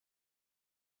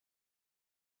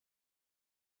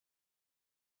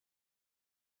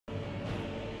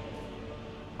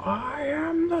I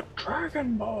am the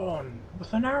Dragonborn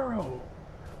with an arrow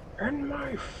in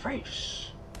my face.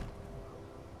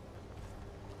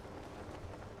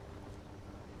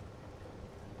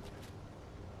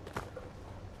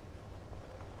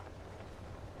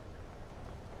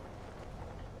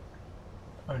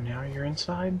 Oh, now you're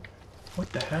inside? What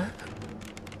the hell?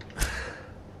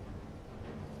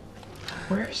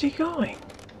 Where is he going?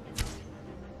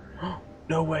 Oh,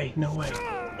 no way, no way.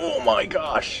 Oh my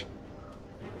gosh!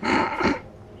 Oh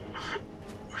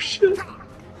shit!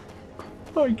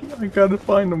 Oh, I gotta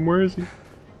find him, where is he?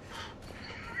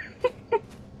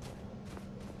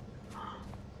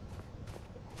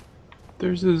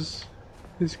 There's his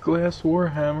glass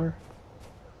warhammer.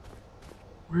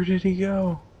 Where did he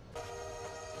go?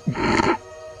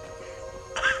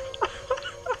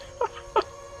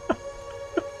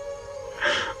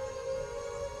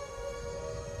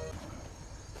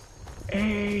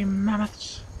 Hey,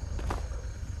 mammoths.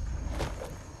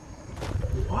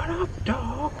 What up,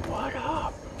 dog? What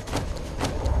up?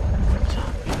 What's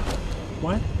up?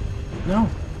 What? No.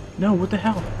 No, what the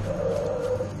hell?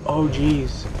 Oh,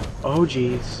 jeez. Oh,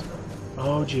 jeez.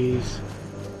 Oh, jeez.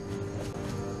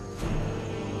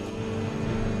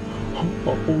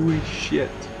 Oh, holy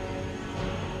shit.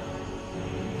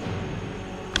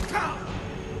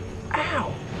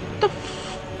 Ow! The f...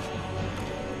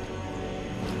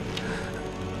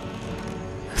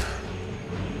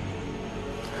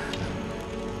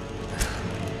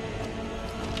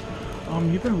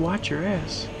 you better watch your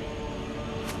ass.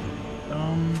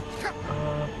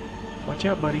 Watch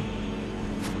out, buddy.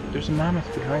 There's a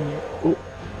mammoth behind you. Oh,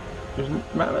 there's a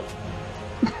mammoth.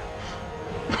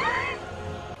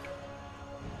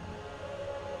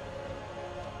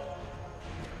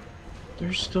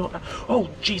 There's still... Oh,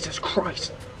 Jesus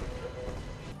Christ!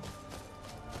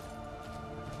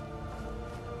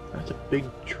 That's a big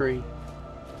tree.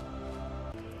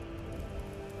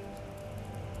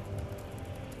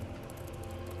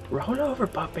 Roll over,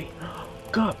 puppy.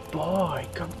 Good boy.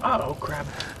 Come. Uh-oh, crap.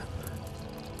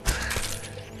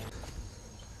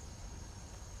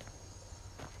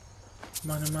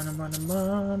 Money, money, money,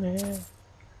 money.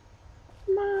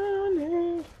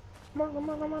 Money. Money,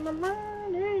 money, money,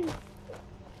 money.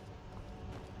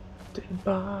 Dead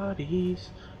bodies.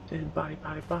 Dead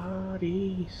bodies.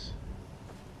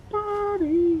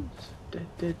 Bodies.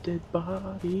 Dead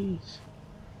bodies.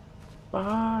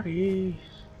 Bodies.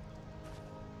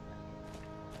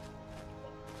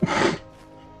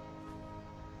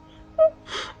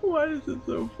 Why is it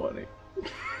so funny?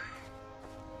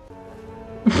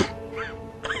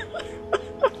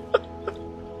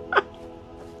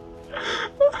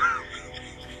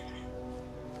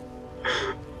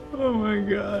 Oh my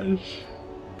gosh.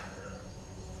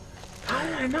 How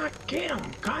did I not get him?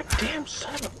 Goddamn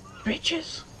son of a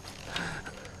bitches.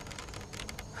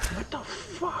 What the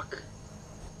fuck?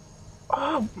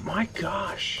 Oh my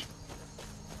gosh.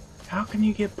 How can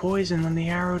you get poisoned when the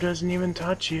arrow doesn't even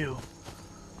touch you?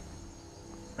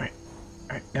 Alright,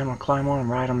 now I'm gonna climb on and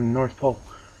ride on the North Pole.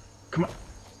 Come on.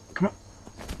 Come on.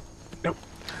 Nope.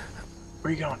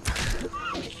 Where are you going?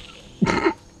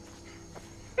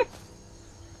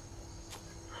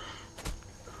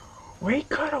 We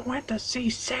could have went to see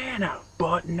Santa,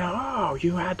 but no,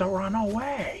 you had to run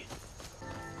away.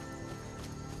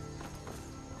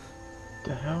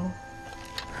 The hell?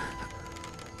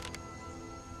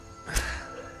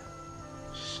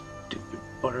 Stupid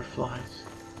butterflies.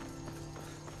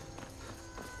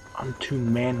 I'm too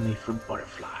manly for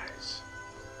butterflies.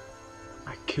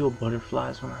 I kill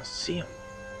butterflies when I see them.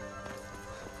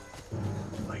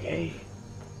 Like, hey,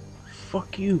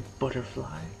 fuck you,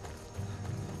 butterfly.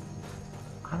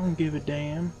 I don't give a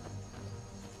damn.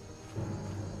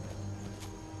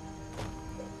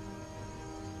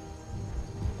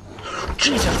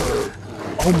 Jesus!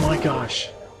 Oh my gosh.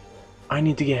 I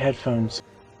need to get headphones.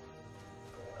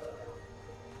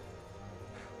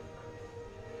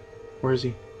 Where is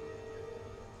he?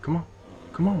 Come on.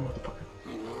 Come on, motherfucker.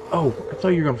 Oh, I thought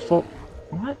you were gonna fall.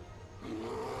 What?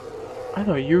 I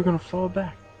thought you were gonna fall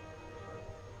back.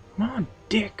 Come on,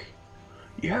 dick.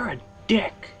 You're a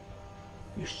dick.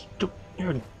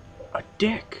 You're a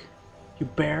dick, you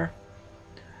bear.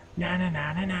 Na na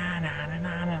na na na na na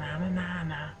na na na na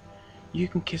na. You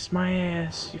can kiss my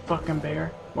ass, you fucking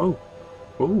bear. Whoa,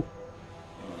 whoa.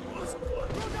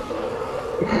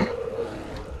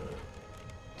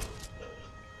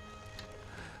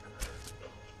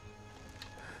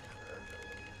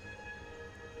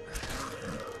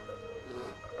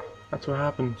 That's what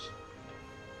happens.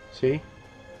 See?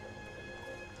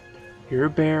 You're a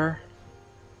bear.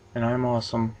 And I'm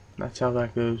awesome. That's how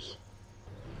that goes.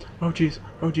 Oh jeez,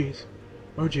 oh jeez.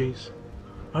 Oh jeez.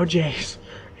 Oh jeez.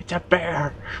 It's a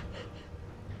bear.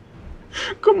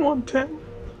 Come on, Tent.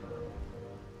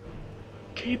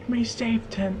 Keep me safe,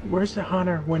 Tent. Where's the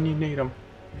hunter when you need him?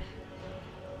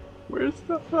 Where's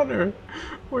the hunter?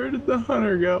 Where did the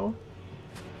hunter go?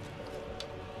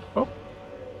 Oh.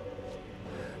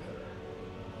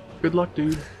 Good luck,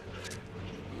 dude.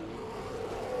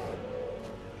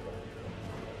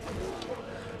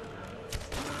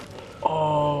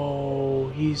 Oh,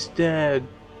 he's dead.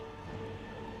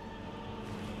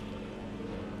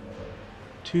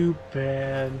 Too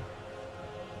bad.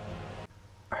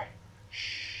 Alright.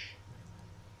 Shh.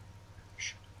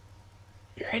 Shh.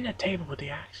 You're hitting the table with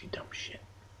the axe, you dumb shit.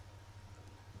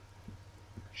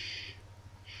 Shh.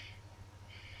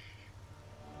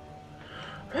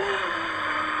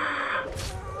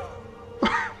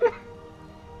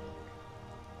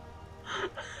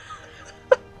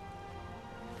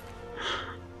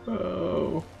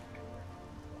 Oh.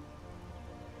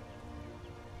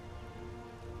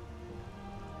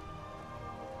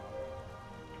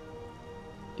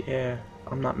 Yeah,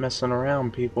 I'm not messing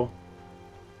around, people.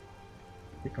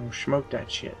 We're gonna smoke that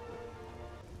shit.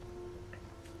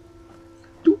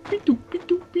 Doopy doopy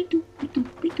doopy doopy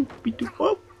doopy doopy doop.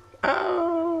 Oh! Ow!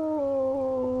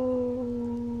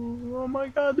 Oh my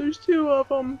god, there's two of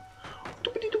them.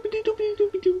 Doopy doopy doopy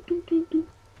doopy doop doop doop doop.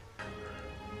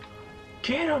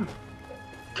 Get him!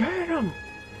 Get him!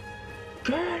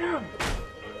 Get him!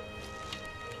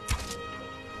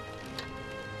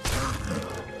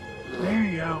 There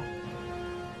you go.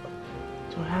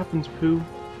 That's what happens, Pooh.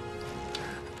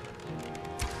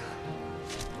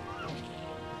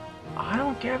 I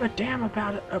don't give a damn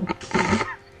about it.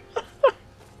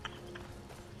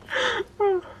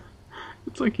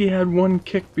 It's like he had one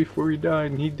kick before he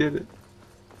died and he did it.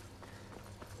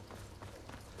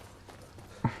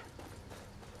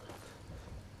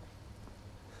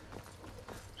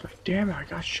 It's like, damn it, I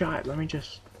got shot. Let me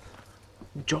just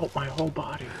jolt my whole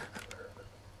body.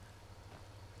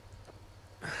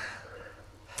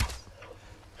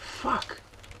 Fuck!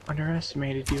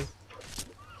 Underestimated you.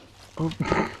 Oh.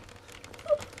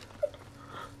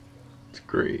 It's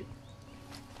great.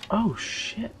 Oh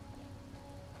shit.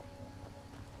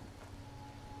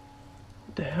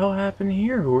 What the hell happened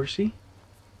here, horsey?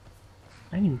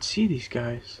 I didn't even see these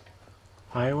guys.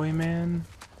 Highwayman.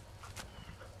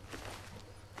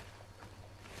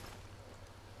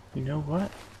 You know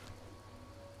what?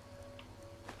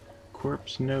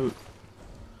 Corpse note.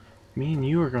 Me and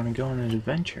you are going to go on an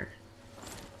adventure.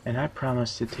 And I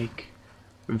promise to take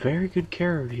very good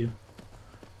care of you.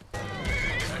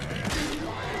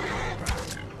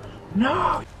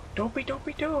 No! Dopey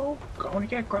dopey doo! Going to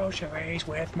get groceries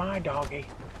with my doggy.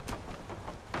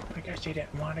 I guess he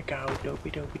didn't want to go.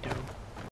 Dopey dopey doo.